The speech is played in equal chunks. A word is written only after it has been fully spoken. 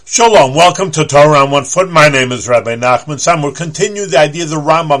Shalom, welcome to Torah on One Foot. My name is Rabbi Nachman Sam. We'll continue the idea of the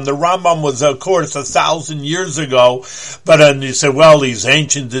Rambam. The Rambam was, of course, 1,000 years ago, but then you say, well, he's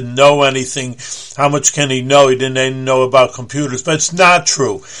ancient, didn't know anything. How much can he know? He didn't even know about computers. But it's not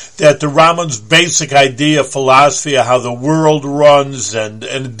true that the Rambam's basic idea, philosophy of how the world runs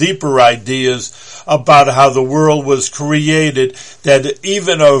and deeper ideas about how the world was created, that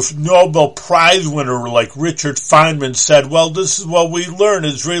even a Nobel Prize winner like Richard Feynman said, well, this is what we learn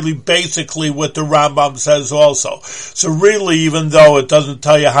is really basically what the Rambam says also. So really, even though it doesn't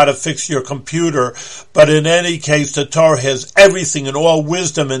tell you how to fix your computer, but in any case, the Torah has everything and all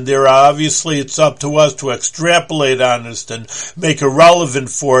wisdom in there. Obviously, it's up to us to extrapolate on it and make it relevant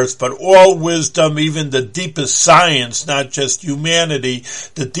for us, but all wisdom, even the deepest science, not just humanity,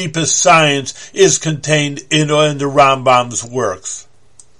 the deepest science is contained in the Rambam's works.